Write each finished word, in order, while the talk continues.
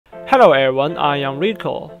Hello everyone, I am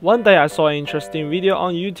Rico. One day I saw an interesting video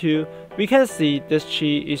on YouTube. We can see this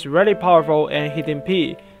cheat is really powerful and hidden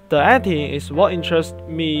P. The ending is what interests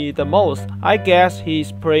me the most. I guess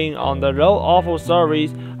he's preying on the low awful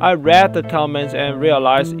service. I read the comments and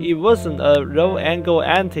realized it wasn't a low angle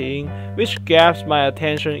ending, which grabs my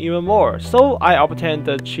attention even more. So I obtained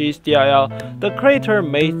the cheat's DLL. The creator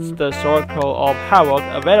made the source code of Havoc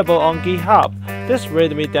available on GitHub. This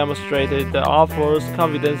readme demonstrated the author's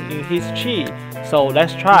confidence in his cheat. So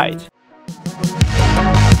let's try it.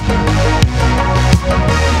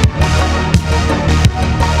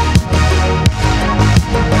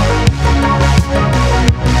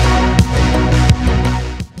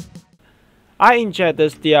 I inject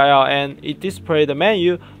this DLL and it displayed the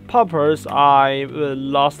menu pop-ups. I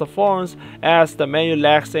lost the forms as the menu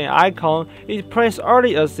lacks an icon. It plays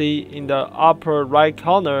early AC in the upper right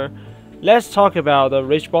corner. Let's talk about the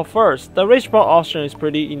reachable first. The reachable option is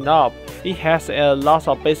pretty enough. It has a lot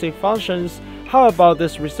of basic functions. How about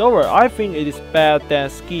this resolver? I think it is better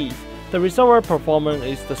than Skeet. The resolver performance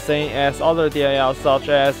is the same as other DLLs such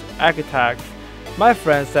as Architect. My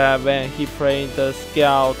friend said when he played the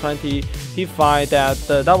Scale 20, he finds that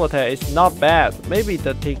the double tap is not bad. Maybe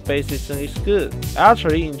the tick-based system is good.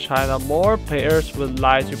 Actually, in China, more players would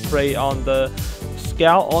like to play on the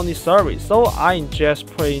Scale-only service, so I'm just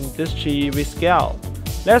playing this cheat with Scale.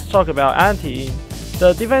 Let's talk about anti-in.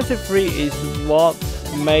 The defensive free is what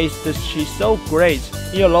makes this cheat so great.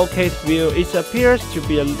 In your locate view, it appears to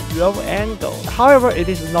be a low angle. However, it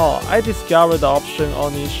is not. I discovered the option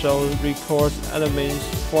only shows records enemies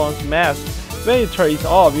from mask. When you turn it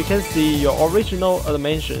off, you can see your original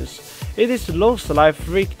animations. It looks like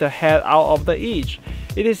freak the head out of the edge.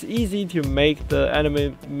 It is easy to make the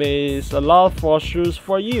enemy miss a lot for shoes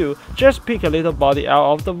for you. Just pick a little body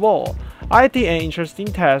out of the wall. I did an interesting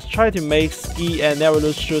test, try to make Ski and Never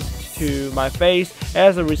Lose shoot to my face.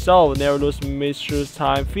 As a result, Never Lose missed shoot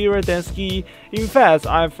time fewer than Ski. In fact,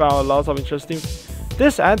 I found a lot of interesting.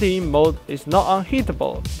 This anti-in mode is not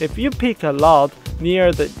unhittable. If you pick a lot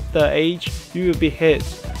near the edge, you will be hit.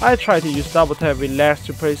 I try to use double tap relax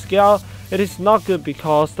to play Scale. It is not good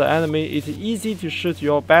because the enemy is easy to shoot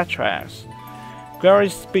your backtracks. Generally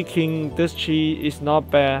speaking, this cheat is not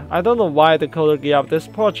bad. I don't know why the coder gave up this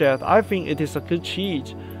project. I think it is a good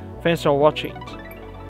cheat. Thanks for watching.